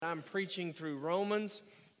I'm preaching through Romans,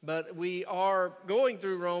 but we are going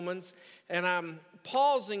through Romans, and I'm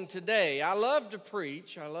pausing today. I love to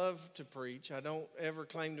preach. I don't ever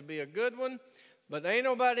claim to be a good one, but ain't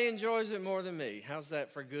nobody enjoys it more than me. How's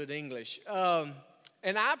that for good English? And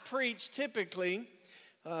I preach typically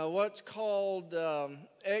what's called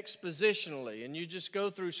expositionally, and you just go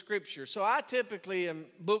through Scripture. So I typically am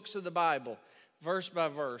books of the Bible, verse by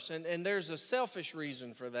verse, and there's a selfish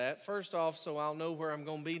reason for that. First off, so I'll know where I'm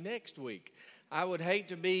going to be next week. I would hate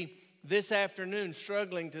to be this afternoon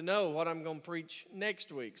struggling to know what I'm going to preach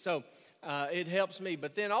next week. So it helps me.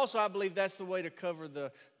 But then also I believe that's the way to cover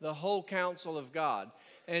the whole counsel of God.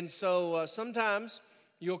 And so sometimes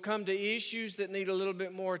you'll come to issues that need a little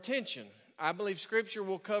bit more attention. I believe Scripture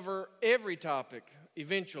will cover every topic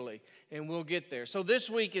eventually, and we'll get there. So this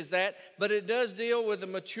week is that, but it does deal with a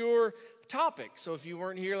mature topic. So if you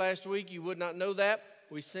weren't here last week, you would not know that.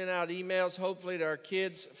 We sent out emails, hopefully, to our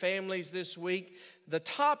kids' families this week. The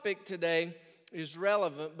topic today is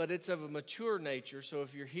relevant, but it's of a mature nature. So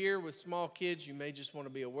if you're here with small kids, you may just want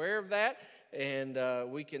to be aware of that, and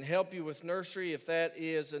we can help you with nursery if that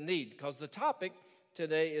is a need, because the topic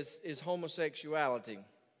today is homosexuality.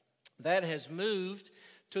 That has moved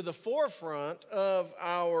to the forefront of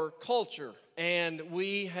our culture, and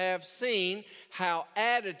we have seen how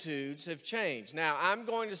attitudes have changed. Now, I'm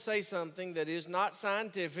going to say something that is not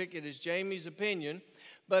scientific. It is Jamie's opinion.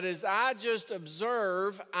 But as I just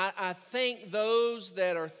observe, I think those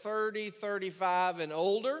that are 30, 35, and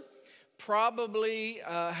older probably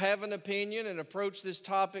have an opinion and approach this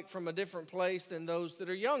topic from a different place than those that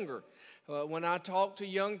are younger. When I talk to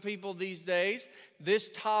young people these days, this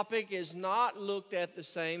topic is not looked at the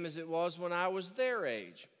same as it was when I was their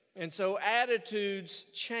age. And so attitudes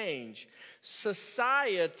change.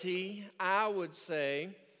 Society, I would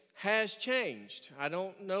say, has changed. I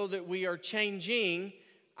don't know that we are changing.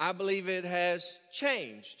 I believe it has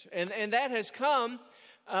changed. And that has come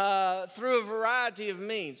through a variety of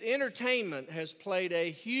means. Entertainment has played a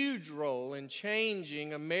huge role in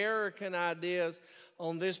changing American ideas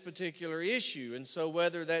on this particular issue. And so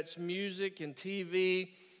whether that's music and TV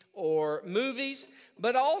or movies,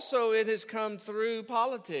 but also it has come through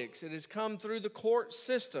politics. It has come through the court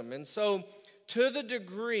system. And so to the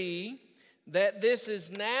degree that this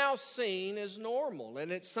is now seen as normal,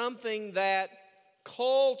 and it's something that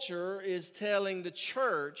culture is telling the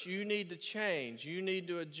church, you need to change, you need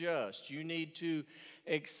to adjust, you need to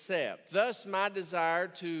accept. Thus, my desire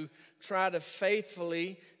to try to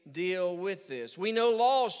faithfully deal with this. We know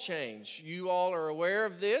laws change. You all are aware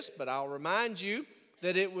of this, but I'll remind you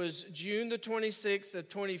that it was June the 26th of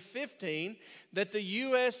 2015 that the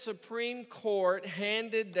U.S. Supreme Court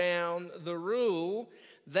handed down the rule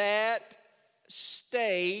that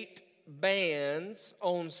state bans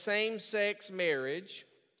on same-sex marriage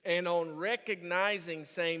and on recognizing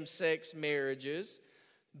same-sex marriages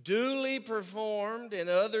duly performed in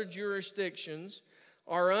other jurisdictions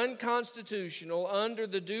are unconstitutional under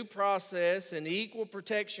the due process and equal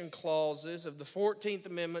protection clauses of the 14th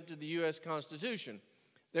Amendment to the U.S. Constitution.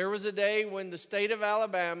 There was a day when the state of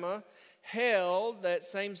Alabama held that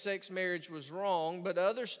same-sex marriage was wrong, but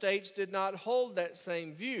other states did not hold that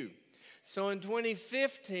same view. So in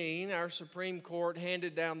 2015, our Supreme Court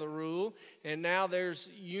handed down the rule, and now there's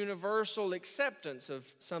universal acceptance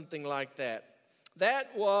of something like that.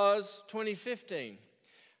 That was 2015.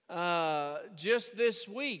 Just this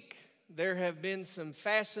week, there have been some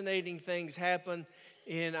fascinating things happen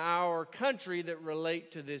in our country that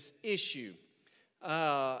relate to this issue.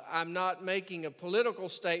 I'm not making a political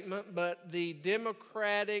statement, but the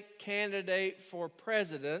Democratic candidate for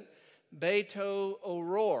president, Beto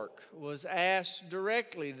O'Rourke, was asked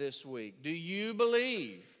directly this week, do you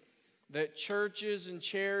believe that churches and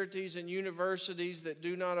charities and universities that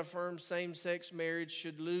do not affirm same-sex marriage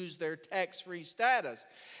should lose their tax-free status?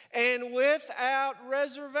 And without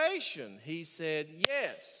reservation, he said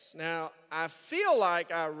yes. Now, I feel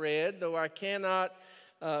like I read, though I cannot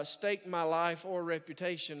stake my life or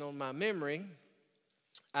reputation on my memory,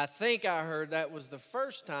 I think I heard that was the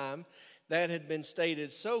first time that had been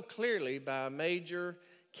stated so clearly by a major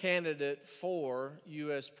candidate for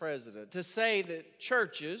U.S. president. To say that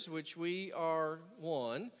churches, which we are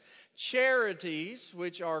one, charities,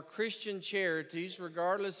 which are Christian charities,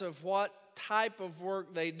 regardless of what type of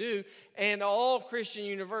work they do, and all Christian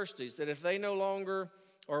universities, that if they no longer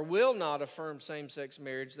or will not affirm same-sex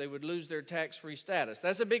marriage, they would lose their tax-free status.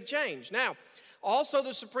 That's a big change. Now, also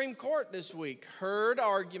the Supreme Court this week heard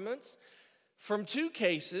arguments from two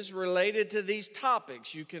cases related to these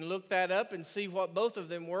topics. You can look that up and see what both of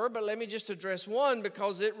them were, but let me just address one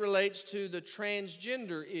because it relates to the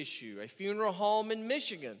transgender issue. A funeral home in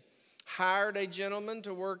Michigan hired a gentleman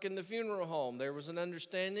to work in the funeral home. There was an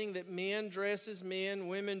understanding that men dress as men,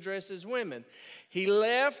 women dress as women. He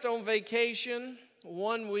left on vacation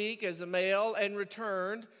 1 week as a male and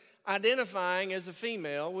returned identifying as a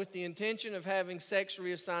female with the intention of having sex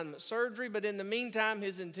reassignment surgery, but in the meantime,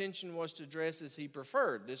 his intention was to dress as he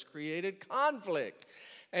preferred. This created conflict.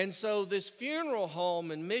 And so this funeral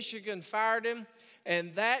home in Michigan fired him,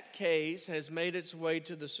 and that case has made its way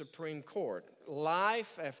to the Supreme Court.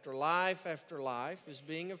 Life after life after life is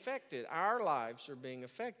being affected. Our lives are being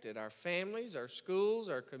affected. Our families, our schools,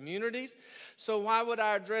 our communities. So why would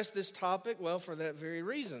I address this topic? Well, for that very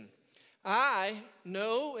reason. I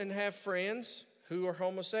know and have friends who are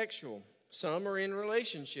homosexual. Some are in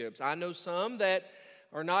relationships. I know some that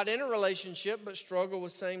are not in a relationship but struggle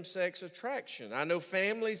with same-sex attraction. I know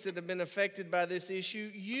families that have been affected by this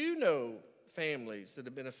issue. You know families that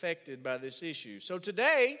have been affected by this issue. So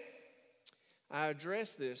today, I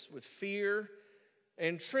address this with fear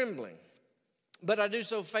and trembling, but I do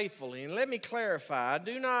so faithfully. And let me clarify, I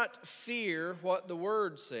do not fear what the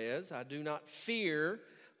Word says. I do not fear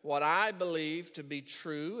what I believe to be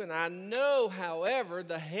true, and I know, however,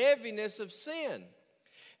 the heaviness of sin.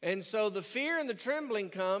 And so the fear and the trembling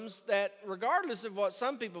comes that regardless of what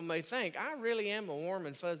some people may think, I really am a warm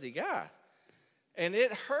and fuzzy guy. And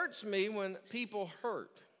it hurts me when people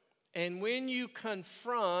hurt. And when you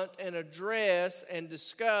confront and address and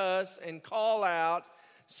discuss and call out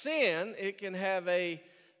sin, it can have an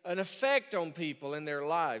effect on people in their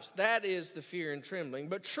lives. That is the fear and trembling.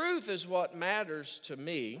 But truth is what matters to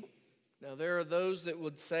me. Now, there are those that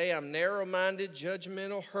would say I'm narrow-minded,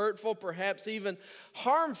 judgmental, hurtful, perhaps even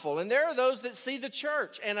harmful. And there are those that see the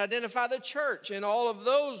church and identify the church in all of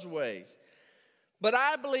those ways. But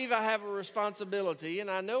I believe I have a responsibility,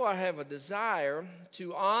 and I know I have a desire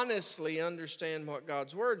to honestly understand what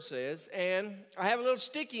God's Word says. And I have a little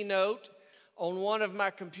sticky note on one of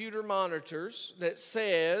my computer monitors that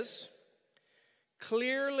says,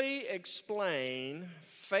 clearly explain,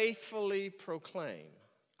 faithfully proclaim.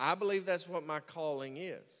 I believe that's what my calling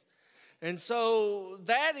is. And so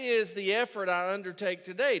that is the effort I undertake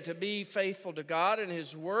today, to be faithful to God and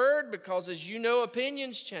His Word, because as you know,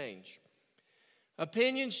 opinions change.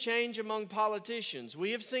 Opinions change among politicians.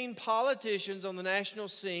 We have seen politicians on the national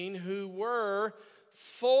scene who were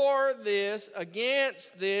for this,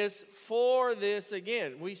 against this, for this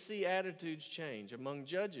again. We see attitudes change among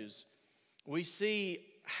judges. We see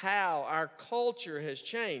how our culture has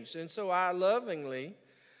changed. And so I lovingly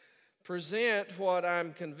present what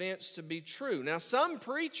I'm convinced to be true. Now, some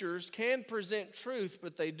preachers can present truth,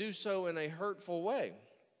 but they do so in a hurtful way.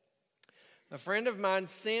 A friend of mine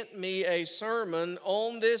sent me a sermon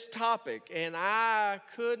on this topic, and I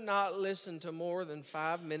could not listen to more than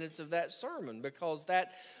 5 minutes of that sermon because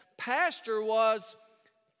that pastor was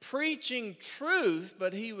preaching truth,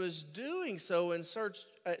 but he was doing so in such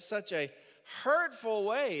a hurtful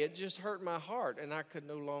way. It just hurt my heart, and I could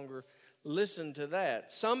no longer listen to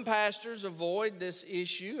that. Some pastors avoid this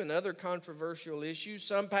issue and other controversial issues.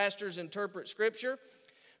 Some pastors interpret Scripture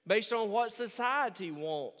based on what society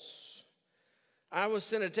wants. I was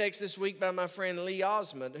sent a text this week by my friend Lee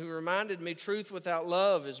Osmond, who reminded me truth without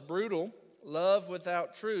love is brutal. Love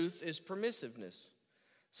without truth is permissiveness.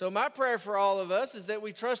 So my prayer for all of us is that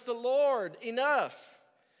we trust the Lord enough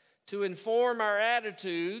to inform our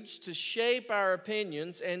attitudes, to shape our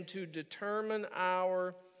opinions, and to determine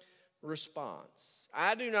our response.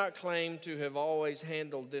 I do not claim to have always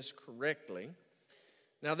handled this correctly.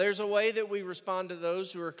 Now, there's a way that we respond to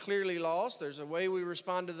those who are clearly lost. There's a way we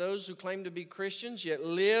respond to those who claim to be Christians yet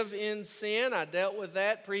live in sin. I dealt with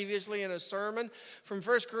that previously in a sermon from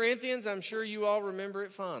 1 Corinthians. I'm sure you all remember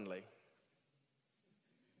it fondly.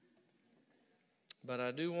 But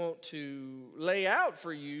I do want to lay out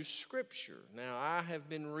for you Scripture. Now, I have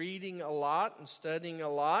been reading a lot and studying a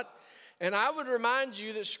lot. And I would remind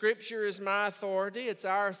you that Scripture is my authority. It's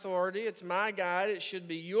our authority. It's my guide. It should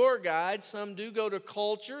be your guide. Some do go to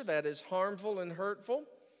culture that is harmful and hurtful.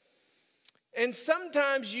 And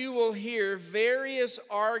sometimes you will hear various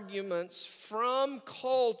arguments from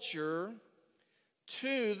culture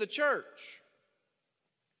to the church.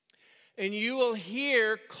 And you will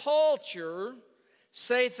hear culture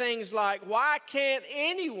say things like, why can't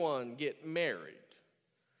anyone get married?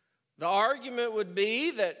 The argument would be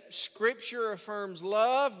that Scripture affirms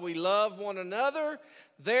love. We love one another.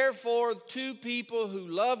 Therefore, two people who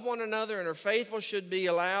love one another and are faithful should be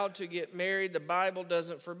allowed to get married. The Bible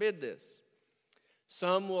doesn't forbid this.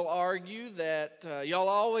 Some will argue that y'all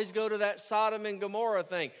always go to that Sodom and Gomorrah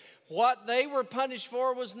thing. What they were punished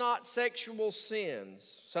for was not sexual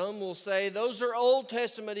sins. Some will say those are Old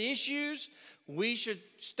Testament issues. We should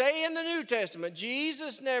stay in the New Testament.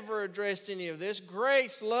 Jesus never addressed any of this.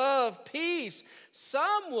 Grace, love, peace.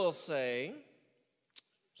 Some will say,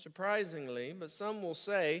 surprisingly, but some will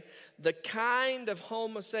say the kind of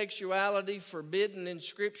homosexuality forbidden in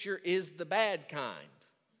Scripture is the bad kind.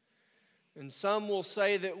 And some will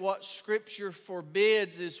say that what Scripture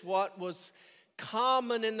forbids is what was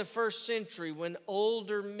common in the first century when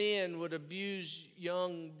older men would abuse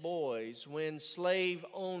young boys, when slave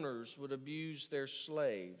owners would abuse their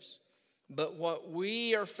slaves. But what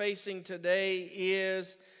we are facing today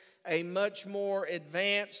is a much more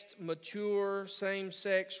advanced, mature,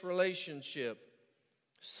 same-sex relationship.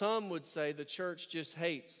 Some would say the church just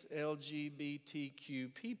hates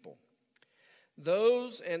LGBTQ people.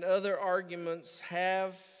 Those and other arguments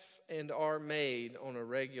have and are made on a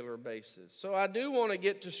regular basis. So I do want to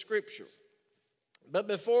get to Scripture. But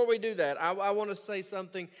before we do that, I want to say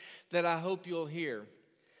something that I hope you'll hear.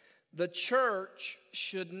 The church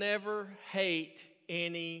should never hate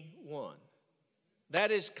anyone. That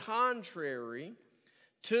is contrary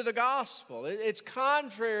to the gospel. It's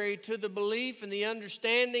contrary to the belief and the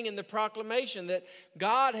understanding and the proclamation that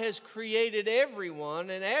God has created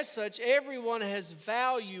everyone, and as such, everyone has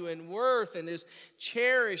value and worth and is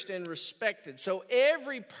cherished and respected. So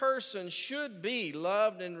every person should be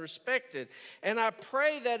loved and respected. And I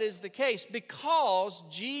pray that is the case, because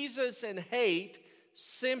Jesus and hate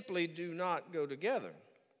simply do not go together.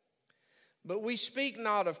 But we speak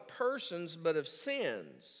not of persons, but of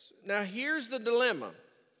sins. Now here's the dilemma.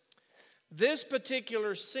 This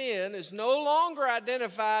particular sin is no longer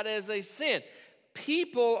identified as a sin.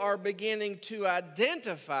 People are beginning to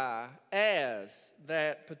identify as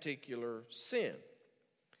that particular sin.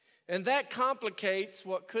 And that complicates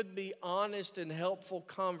what could be honest and helpful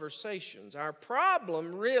conversations. Our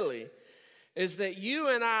problem really is that you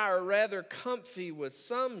and I are rather comfy with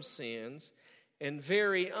some sins and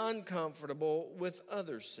very uncomfortable with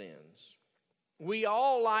other sins. We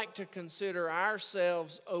all like to consider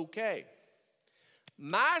ourselves okay.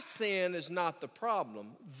 My sin is not the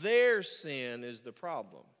problem. Their sin is the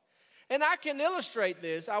problem. And I can illustrate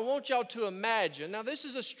this. I want y'all to imagine. Now, this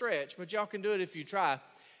is a stretch, but y'all can do it if you try.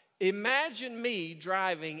 Imagine me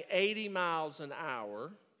driving 80 miles an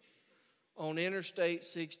hour on Interstate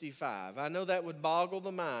 65. I know that would boggle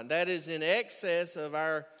the mind. That is in excess of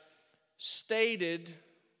our stated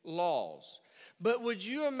laws. But would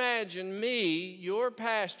you imagine me, your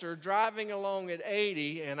pastor, driving along at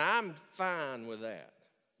 80, and I'm fine with that.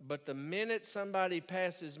 But the minute somebody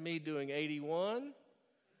passes me doing 81,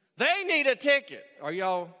 they need a ticket. Are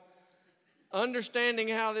y'all understanding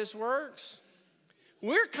how this works?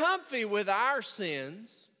 We're comfy with our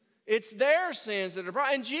sins. It's their sins that are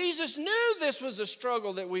problem. And Jesus knew this was a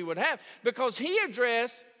struggle that we would have, because he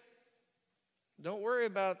addressed, don't worry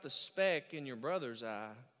about the speck in your brother's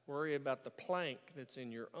eye. Worry about the plank that's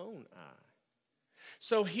in your own eye.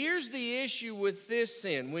 So here's the issue with this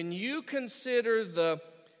sin. When you consider the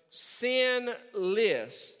sin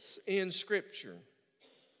lists in Scripture,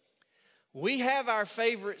 we have our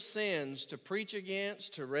favorite sins to preach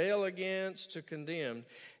against, to rail against, to condemn,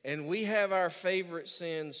 and we have our favorite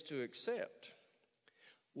sins to accept.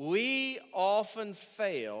 We often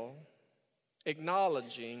fail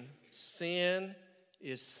acknowledging sin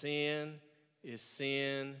is sin is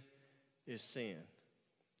sin is sin.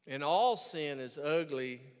 And all sin is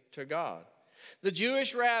ugly to God. The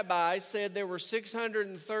Jewish rabbis said there were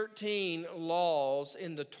 613 laws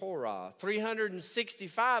in the Torah.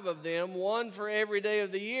 365 of them, one for every day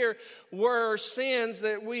of the year, were sins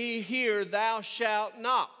that we hear, thou shalt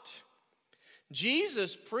not.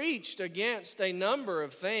 Jesus preached against a number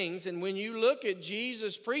of things, and when you look at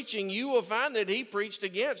Jesus' preaching, you will find that he preached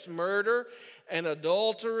against murder and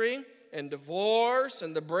adultery and divorce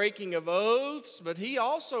and the breaking of oaths, but he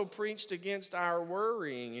also preached against our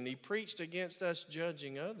worrying, and he preached against us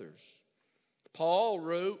judging others. Paul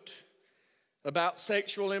wrote about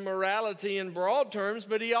sexual immorality in broad terms,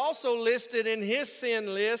 but he also listed in his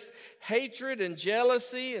sin list hatred and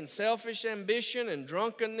jealousy and selfish ambition and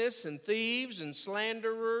drunkenness and thieves and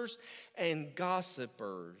slanderers and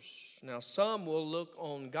gossipers. Now, some will look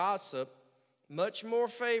on gossip much more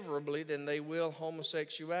favorably than they will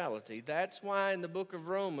homosexuality. That's why in the book of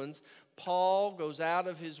Romans, Paul goes out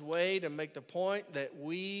of his way to make the point that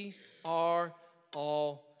we are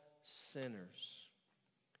all sinners.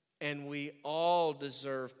 And we all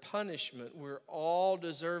deserve punishment. We're all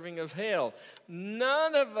deserving of hell.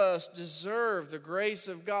 None of us deserve the grace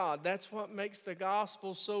of God. That's what makes the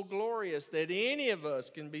gospel so glorious, that any of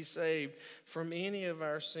us can be saved from any of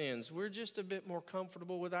our sins. We're just a bit more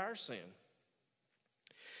comfortable with our sin.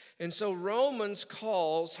 And so Romans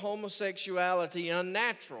calls homosexuality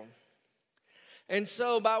unnatural. And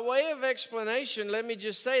so by way of explanation, let me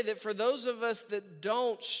just say that for those of us that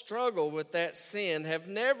don't struggle with that sin, have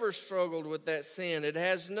never struggled with that sin, it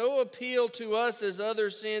has no appeal to us as other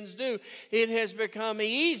sins do. It has become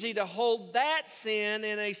easy to hold that sin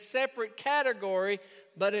in a separate category,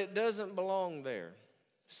 but it doesn't belong there.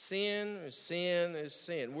 Sin is sin is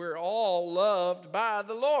sin. We're all loved by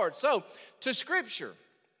the Lord. So, to Scripture.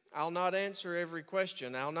 I'll not answer every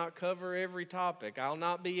question. I'll not cover every topic. I'll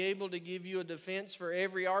not be able to give you a defense for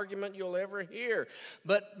every argument you'll ever hear.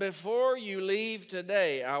 But before you leave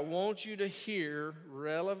today, I want you to hear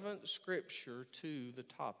relevant Scripture to the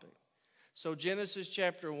topic. So Genesis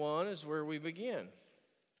chapter 1 is where we begin.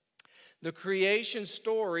 The creation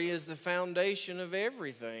story is the foundation of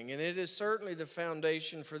everything, and it is certainly the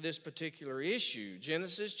foundation for this particular issue.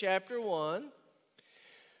 Genesis chapter 1.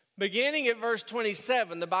 Beginning at verse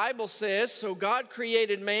 27, the Bible says, "So God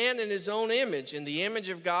created man in his own image. In the image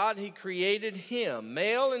of God he created him.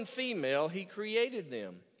 Male and female he created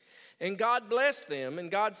them. And God blessed them,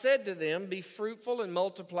 and God said to them, 'Be fruitful and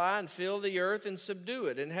multiply and fill the earth and subdue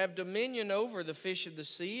it, and have dominion over the fish of the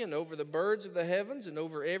sea and over the birds of the heavens and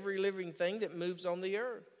over every living thing that moves on the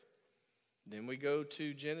earth.'" Then we go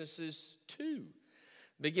to Genesis 2.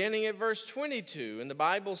 Beginning at verse 22, and the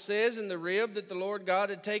Bible says, "And the rib that the Lord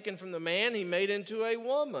God had taken from the man, he made into a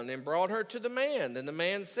woman and brought her to the man. Then the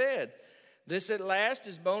man said, 'This at last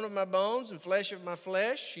is bone of my bones and flesh of my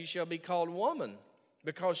flesh. She shall be called woman,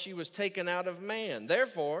 because she was taken out of man.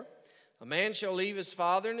 Therefore, a man shall leave his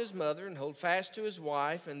father and his mother and hold fast to his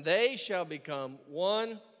wife, and they shall become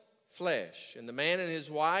one flesh. And the man and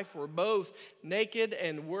his wife were both naked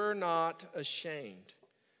and were not ashamed.'"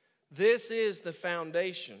 This is the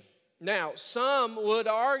foundation. Now, some would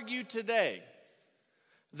argue today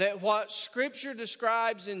that what Scripture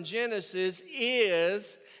describes in Genesis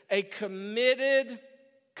is a committed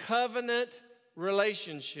covenant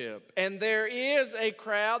relationship. And there is a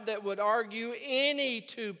crowd that would argue any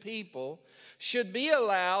two people should be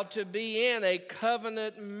allowed to be in a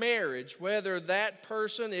covenant marriage, whether that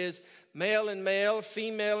person is male and male,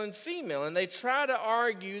 female and female. And they try to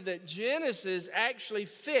argue that Genesis actually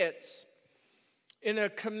fits in a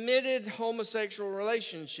committed homosexual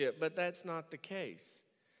relationship, but that's not the case.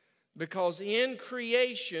 Because in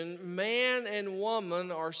creation, man and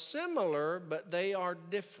woman are similar, but they are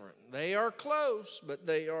different. They are close, but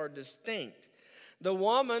they are distinct. The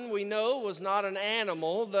woman, we know, was not an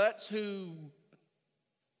animal. That's who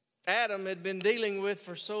Adam had been dealing with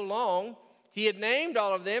for so long. He had named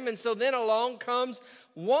all of them, and so then along comes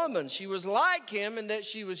woman. She was like him in that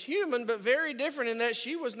she was human, but very different in that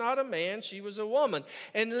she was not a man, she was a woman.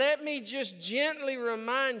 And let me just gently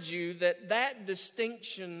remind you that that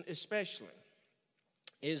distinction especially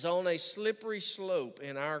is on a slippery slope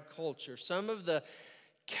in our culture. Some of the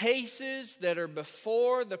cases that are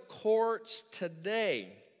before the courts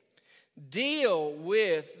today deal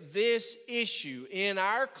with this issue. In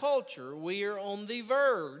our culture, we are on the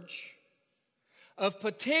verge of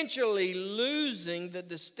potentially losing the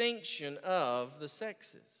distinction of the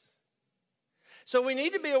sexes. So we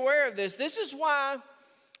need to be aware of this. This is why,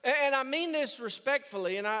 and I mean this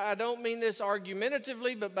respectfully, and I don't mean this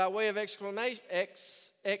argumentatively, but by way of explanation,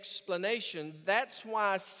 that's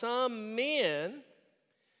why some men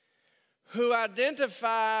who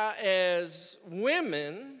identify as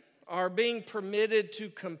women are being permitted to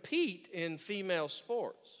compete in female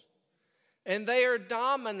sports. And they are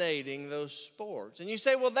dominating those sports. And you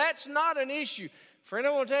say, well, that's not an issue. Friend, I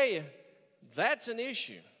want to tell you, that's an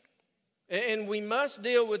issue. And we must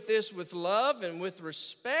deal with this with love and with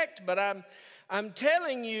respect. But I'm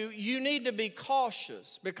telling you, you need to be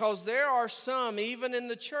cautious. Because there are some, even in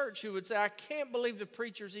the church, who would say, I can't believe the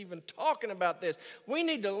preacher's even talking about this. We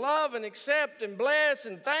need to love and accept and bless.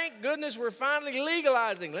 And thank goodness we're finally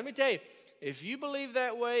legalizing. Let me tell you, if you believe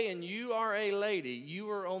that way and you are a lady, you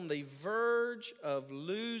are on the verge of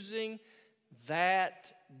losing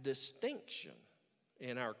that distinction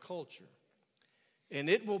in our culture. And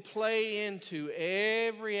it will play into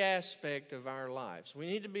every aspect of our lives. We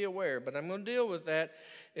need to be aware, but I'm going to deal with that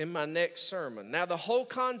in my next sermon. Now, the whole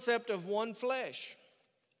concept of one flesh.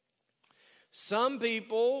 Some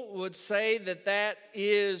people would say that that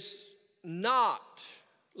is not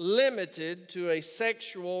limited to a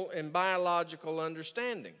sexual and biological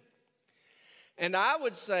understanding. And I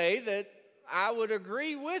would say that I would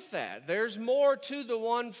agree with that. There's more to the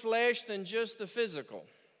one flesh than just the physical.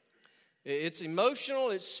 It's emotional,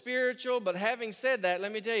 it's spiritual, but having said that,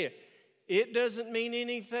 let me tell you, it doesn't mean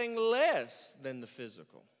anything less than the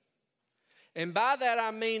physical. And by that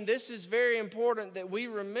I mean this is very important that we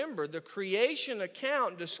remember. The creation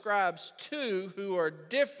account describes two who are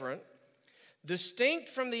different, distinct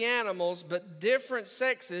from the animals, but different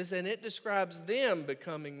sexes, and it describes them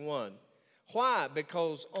becoming one. Why?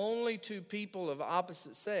 Because only two people of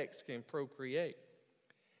opposite sex can procreate.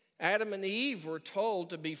 Adam and Eve were told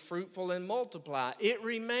to be fruitful and multiply. It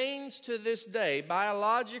remains to this day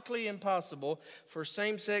biologically impossible for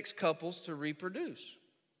same-sex couples to reproduce.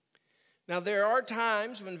 Now, there are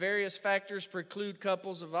times when various factors preclude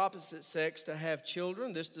couples of opposite sex to have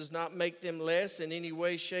children. This does not make them less in any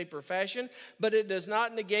way, shape, or fashion, but it does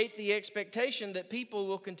not negate the expectation that people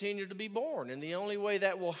will continue to be born. And the only way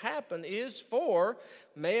that will happen is for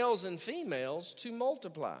males and females to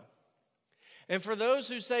multiply. And for those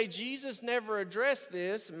who say Jesus never addressed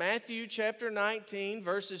this, Matthew chapter 19,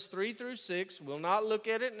 verses 3 through 6, we'll not look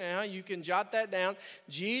at it now. You can jot that down.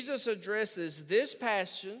 Jesus addresses this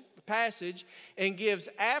passage and gives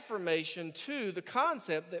affirmation to the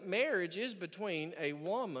concept that marriage is between a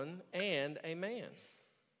woman and a man.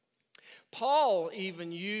 Paul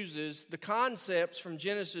even uses the concepts from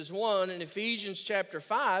Genesis 1 and Ephesians chapter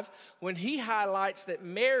 5 when he highlights that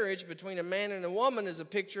marriage between a man and a woman is a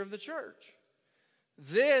picture of the church.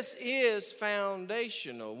 This is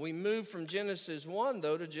foundational. We move from Genesis 1,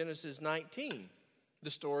 though, to Genesis 19, the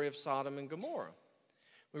story of Sodom and Gomorrah.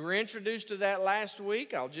 We were introduced to that last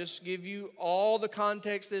week. I'll just give you all the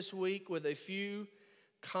context this week with a few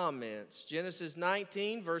comments. Genesis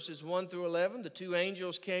 19, verses 1 through 11. The two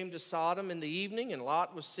angels came to Sodom in the evening, and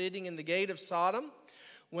Lot was sitting in the gate of Sodom.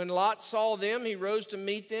 When Lot saw them, he rose to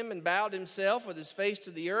meet them and bowed himself with his face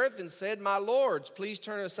to the earth and said, "My lords, please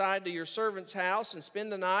turn aside to your servant's house and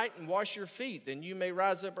spend the night and wash your feet. Then you may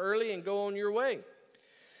rise up early and go on your way."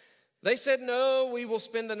 They said, "No, we will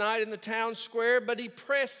spend the night in the town square." But he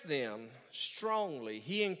pressed them strongly.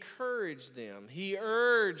 He encouraged them. He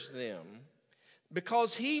urged them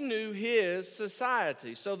because he knew his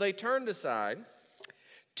society. So they turned aside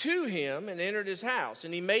to him and entered his house.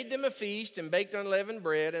 And he made them a feast and baked unleavened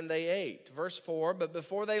bread, and they ate. Verse 4, but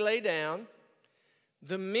before they lay down,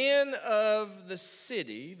 the men of the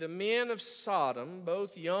city, the men of Sodom,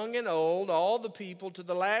 both young and old, all the people to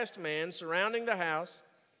the last man surrounding the house,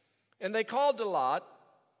 and they called to Lot,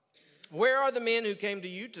 "Where are the men who came to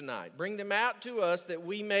you tonight? Bring them out to us that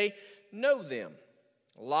we may know them."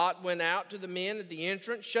 Lot went out to the men at the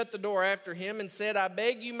entrance, shut the door after him, and said, "I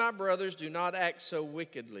beg you, my brothers, do not act so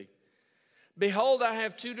wickedly. Behold, I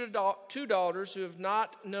have two daughters who have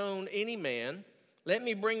not known any man. Let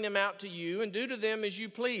me bring them out to you, and do to them as you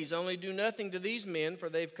please. Only do nothing to these men, for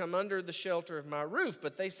they've come under the shelter of my roof."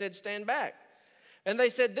 But they said, "Stand back." And they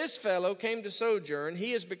said, "This fellow came to sojourn.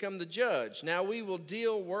 He has become the judge. Now we will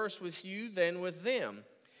deal worse with you than with them."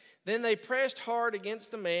 Then they pressed hard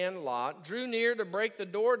against the man, Lot, drew near to break the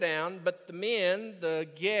door down, but the men, the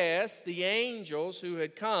guests, the angels who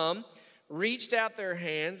had come, reached out their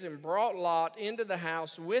hands and brought Lot into the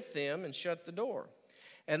house with them and shut the door.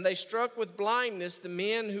 And they struck with blindness the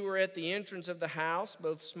men who were at the entrance of the house,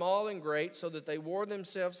 both small and great, so that they wore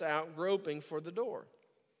themselves out groping for the door.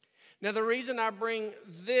 Now, the reason I bring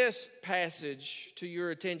this passage to your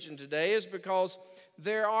attention today is because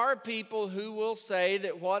there are people who will say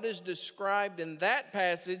that what is described in that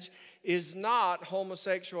passage is not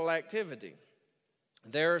homosexual activity.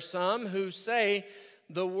 There are some who say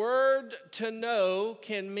the word to know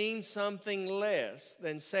can mean something less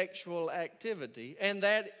than sexual activity, and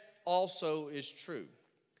that also is true.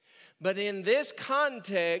 But in this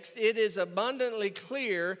context, it is abundantly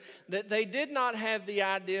clear that they did not have the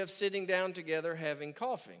idea of sitting down together having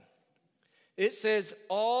coffee. It says,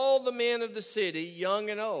 all the men of the city, young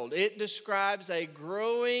and old. It describes a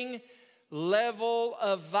growing level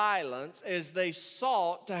of violence as they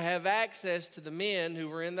sought to have access to the men who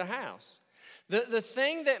were in the house. The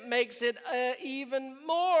thing that makes it even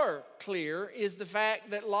more clear is the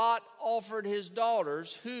fact that Lot offered his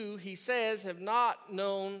daughters, who he says have not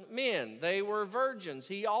known men. They were virgins.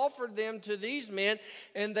 He offered them to these men,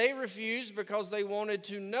 and they refused because they wanted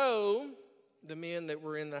to know the men that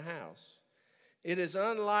were in the house. It is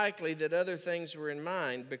unlikely that other things were in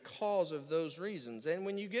mind because of those reasons. And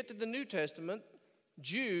when you get to the New Testament,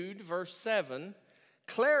 Jude, verse 7,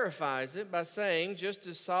 clarifies it by saying, just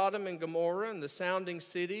as Sodom and Gomorrah and the surrounding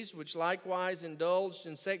cities, which likewise indulged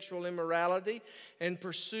in sexual immorality and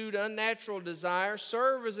pursued unnatural desire,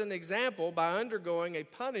 serve as an example by undergoing a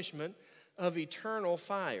punishment of eternal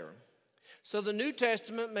fire. So the New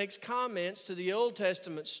Testament makes comments to the Old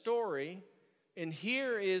Testament story, and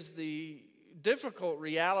here is the difficult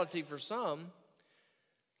reality for some,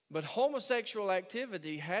 but homosexual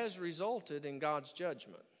activity has resulted in God's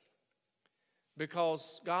judgment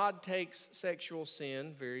because God takes sexual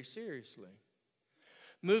sin very seriously.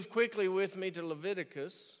 Move quickly with me to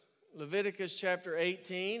Leviticus. Leviticus chapter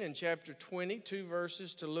 18 and chapter 20, 2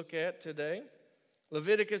 verses to look at today.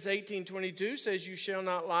 Leviticus 18:22 says, "You shall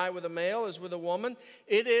not lie with a male as with a woman.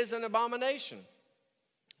 It is an abomination."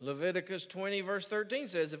 Leviticus 20 verse 13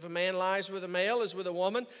 says, "If a man lies with a male as with a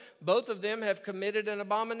woman, both of them have committed an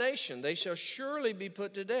abomination. They shall surely be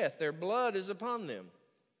put to death. Their blood is upon them."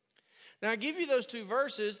 Now, I give you those two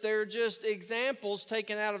verses. They're just examples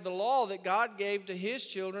taken out of the law that God gave to his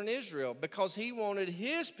children Israel because he wanted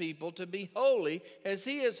his people to be holy as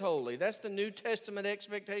he is holy. That's the New Testament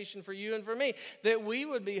expectation for you and for me, that we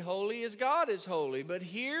would be holy as God is holy. But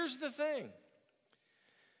here's the thing.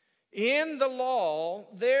 In the law,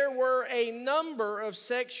 there were a number of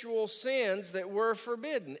sexual sins that were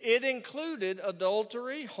forbidden. It included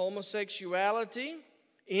adultery, homosexuality,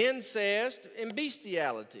 incest, and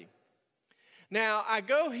bestiality. Now, I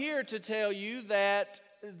go here to tell you that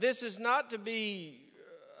this is not to be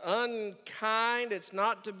unkind, it's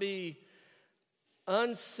not to be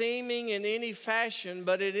unseeming in any fashion,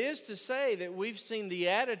 but it is to say that we've seen the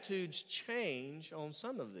attitudes change on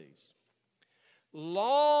some of these.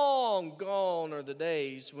 Long gone are the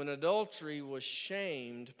days when adultery was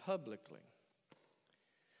shamed publicly.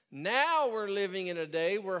 Now we're living in a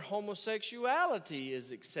day where homosexuality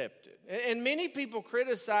is accepted. And many people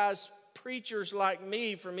criticize preachers like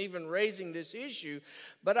me from even raising this issue.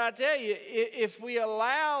 But I tell you, if we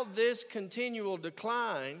allow this continual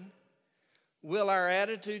decline, will our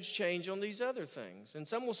attitudes change on these other things? And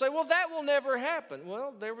some will say, well, that will never happen.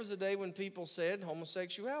 Well, there was a day when people said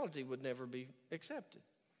homosexuality would never be accepted.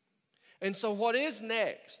 And so what is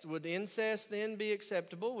next? Would incest then be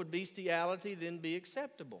acceptable? Would bestiality then be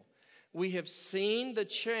acceptable? We have seen the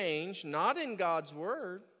change, not in God's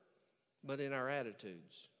word, but in our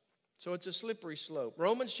attitudes. So it's a slippery slope.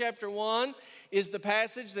 Romans chapter 1 is the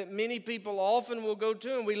passage that many people often will go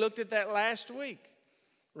to, and we looked at that last week.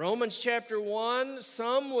 Romans chapter 1,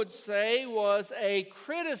 some would say, was a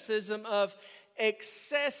criticism of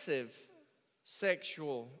excessive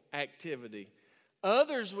sexual activity.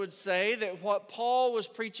 Others would say that what Paul was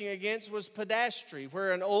preaching against was pedastry,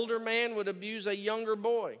 where an older man would abuse a younger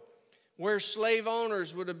boy, where slave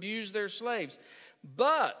owners would abuse their slaves.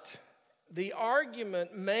 But the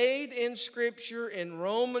argument made in Scripture in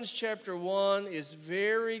Romans chapter 1 is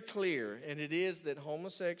very clear, and it is that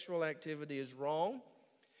homosexual activity is wrong,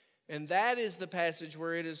 and that is the passage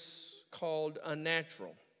where it is called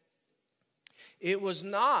unnatural. It was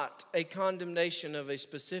not a condemnation of a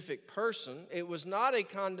specific person. It was not a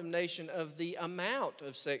condemnation of the amount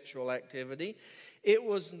of sexual activity. It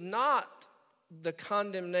was not the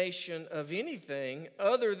condemnation of anything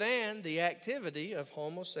other than the activity of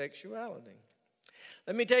homosexuality.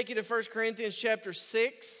 Let me take you to 1 Corinthians chapter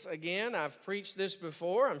 6. Again, I've preached this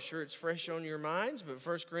before. I'm sure it's fresh on your minds. But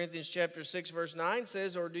 1 Corinthians chapter 6 verse 9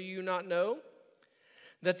 says, "Or do you not know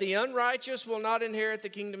that the unrighteous will not inherit the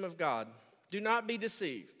kingdom of God? Do not be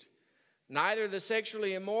deceived. Neither the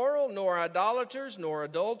sexually immoral, nor idolaters, nor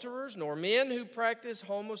adulterers, nor men who practice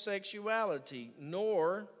homosexuality,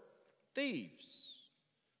 nor thieves,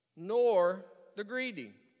 nor the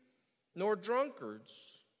greedy, nor drunkards,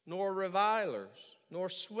 nor revilers, nor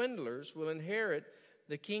swindlers will inherit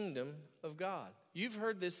the kingdom of God." You've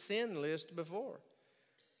heard this sin list before.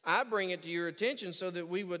 I bring it to your attention so that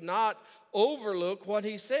we would not overlook what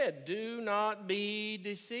he said. Do not be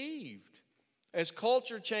deceived. As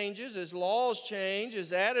culture changes, as laws change,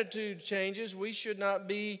 as attitude changes, we should not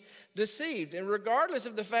be deceived. And regardless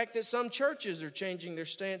of the fact that some churches are changing their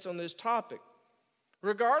stance on this topic,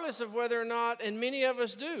 regardless of whether or not, and many of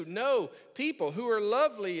us do, know people who are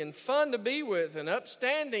lovely and fun to be with and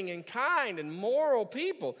upstanding and kind and moral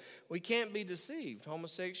people, we can't be deceived.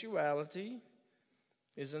 Homosexuality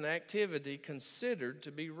is an activity considered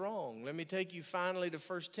to be wrong. Let me take you finally to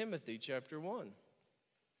 1 Timothy chapter 1.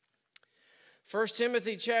 1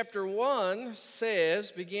 Timothy chapter 1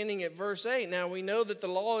 says, beginning at verse 8, "Now we know that the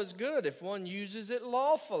law is good if one uses it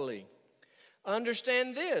lawfully.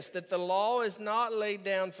 Understand this, that the law is not laid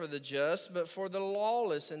down for the just, but for the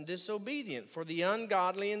lawless and disobedient, for the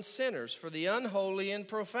ungodly and sinners, for the unholy and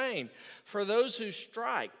profane, for those who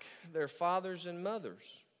strike their fathers and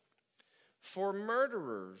mothers, for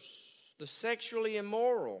murderers, the sexually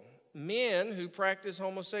immoral, men who practice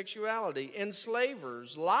homosexuality,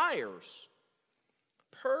 enslavers, liars,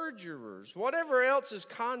 perjurers, whatever else is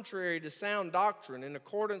contrary to sound doctrine in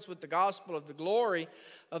accordance with the gospel of the glory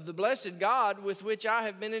of the blessed God with which I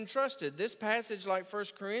have been entrusted. This passage, like 1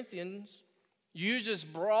 Corinthians, uses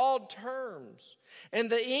broad terms. And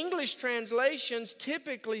the English translations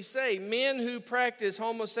typically say men who practice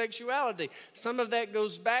homosexuality. Some of that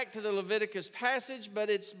goes back to the Leviticus passage, but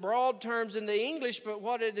it's broad terms in the English. But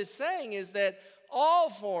what it is saying is that all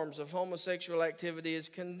forms of homosexual activity is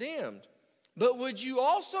condemned. But would you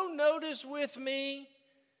also notice with me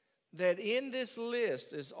that in this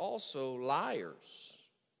list is also liars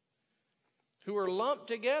who are lumped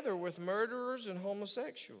together with murderers and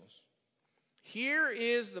homosexuals? Here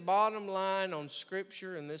is the bottom line on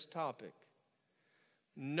Scripture and this topic.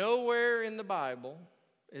 Nowhere in the Bible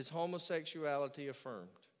is homosexuality affirmed.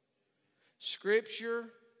 Scripture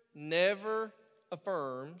never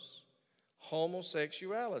affirms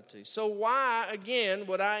homosexuality. So why, again,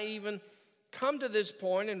 would I even come to this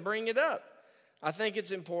point and bring it up? I think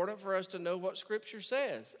it's important for us to know what Scripture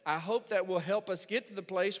says. I hope that will help us get to the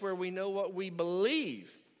place where we know what we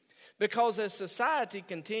believe. Because as society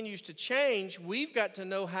continues to change, we've got to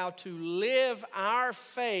know how to live our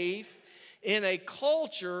faith in a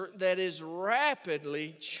culture that is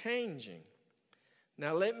rapidly changing.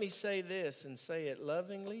 Now let me say this and say it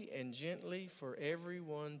lovingly and gently for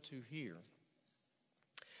everyone to hear.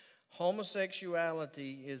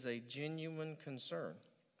 Homosexuality is a genuine concern.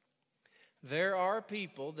 There are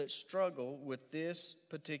people that struggle with this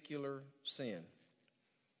particular sin.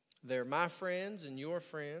 They're my friends and your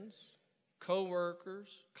friends,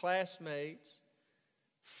 co-workers, classmates,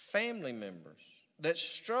 family members that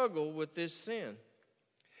struggle with this sin.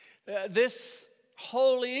 This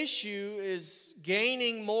whole issue is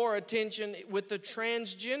gaining more attention with the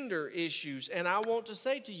transgender issues. And I want to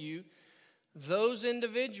say to you, those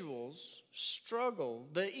individuals struggle.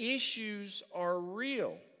 The issues are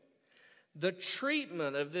real. The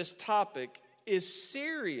treatment of this topic is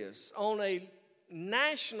serious on a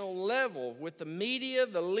national level with the media,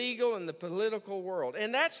 the legal, and the political world.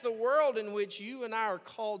 And that's the world in which you and I are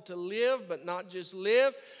called to live, but not just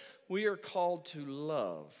live. We are called to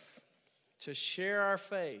love, to share our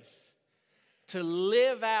faith, to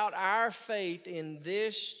live out our faith in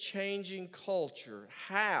this changing culture.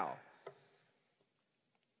 How?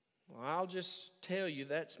 Well, I'll just tell you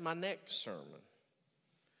that's my next sermon.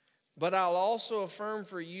 But I'll also affirm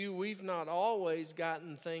for you we've not always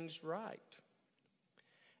gotten things right.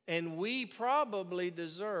 And we probably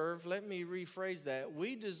deserve, let me rephrase that,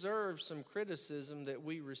 we deserve some criticism that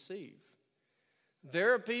we receive.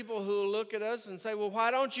 There are people who will look at us and say, well,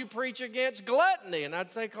 why don't you preach against gluttony? And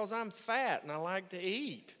I'd say, because I'm fat and I like to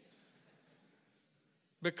eat.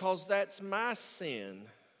 Because that's my sin.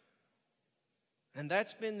 And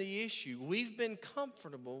that's been the issue. We've been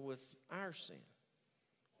comfortable with our sin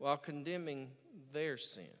while condemning their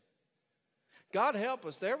sin. God help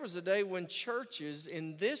us. There was a day when churches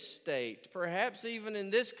in this state, perhaps even in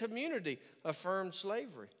this community, affirmed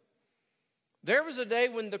slavery. There was a day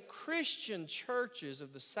when the Christian churches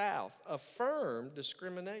of the South affirmed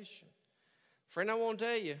discrimination. Friend, I want to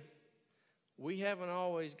tell you, we haven't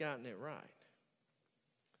always gotten it right.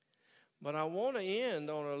 But I want to end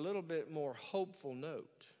on a little bit more hopeful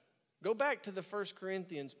note. Go back to the 1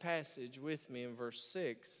 Corinthians passage with me in verse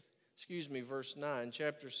 9,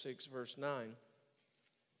 chapter 6, verse 9.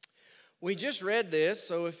 We just read this,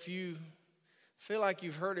 so if you feel like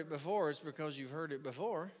you've heard it before, it's because you've heard it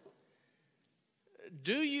before.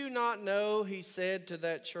 Do you not know, he said to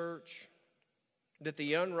that church, that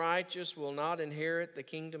the unrighteous will not inherit the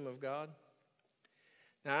kingdom of God?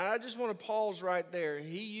 Now, I just want to pause right there.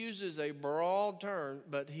 He uses a broad term,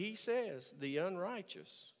 but he says the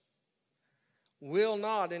unrighteous will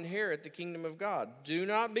not inherit the kingdom of God. Do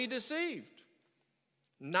not be deceived.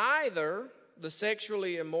 Neither the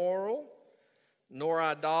sexually immoral, nor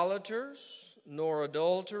idolaters, nor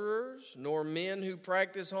adulterers, nor men who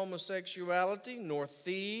practice homosexuality, nor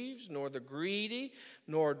thieves, nor the greedy,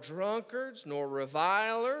 nor drunkards, nor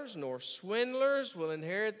revilers, nor swindlers will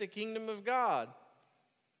inherit the kingdom of God.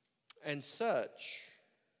 And such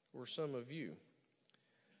were some of you.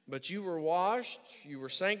 But you were washed, you were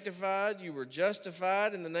sanctified, you were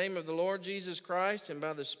justified in the name of the Lord Jesus Christ and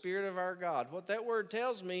by the Spirit of our God. What that word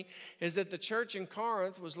tells me is that the church in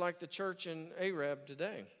Corinth was like the church in Arab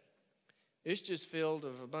today. It's just filled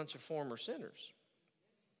of a bunch of former sinners.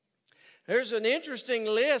 There's an interesting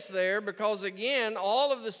list there because, again,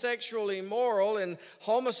 all of the sexually immoral and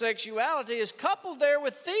homosexuality is coupled there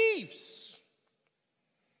with thieves.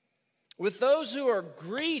 With those who are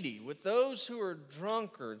greedy, with those who are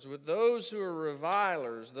drunkards, with those who are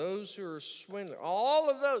revilers, those who are swindlers, all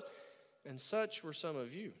of those. and such were some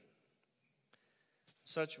of you.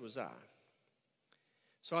 Such was I.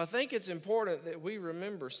 So I think it's important that we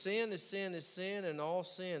remember sin is sin is sin, and all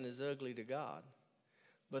sin is ugly to God.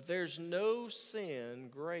 But there's no sin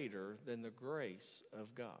greater than the grace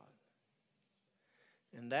of God.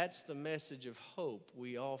 And that's the message of hope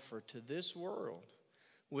we offer to this world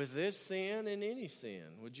with this sin and any sin.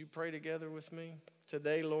 Would you pray together with me?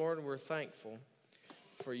 Today, Lord, we're thankful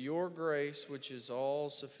for your grace, which is all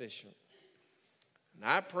sufficient. And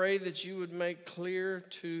I pray that you would make clear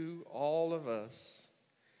to all of us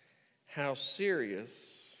how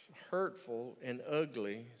serious, hurtful, and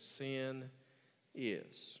ugly sin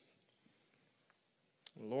is.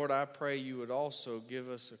 Lord, I pray you would also give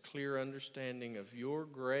us a clear understanding of your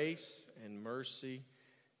grace and mercy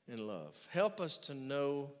and love. Help us to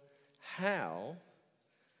know how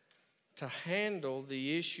to handle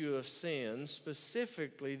the issue of sin,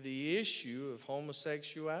 specifically the issue of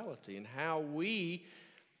homosexuality, and how we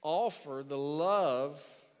offer the love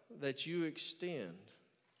that you extend.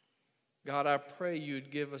 God, I pray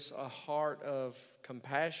you'd give us a heart of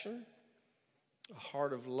compassion, a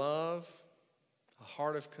heart of love, a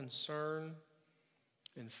heart of concern,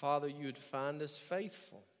 and Father, you'd find us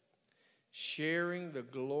faithful, sharing the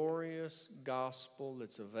glorious gospel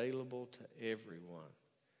that's available to everyone.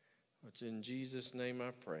 It's in Jesus' name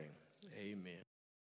I pray. Amen.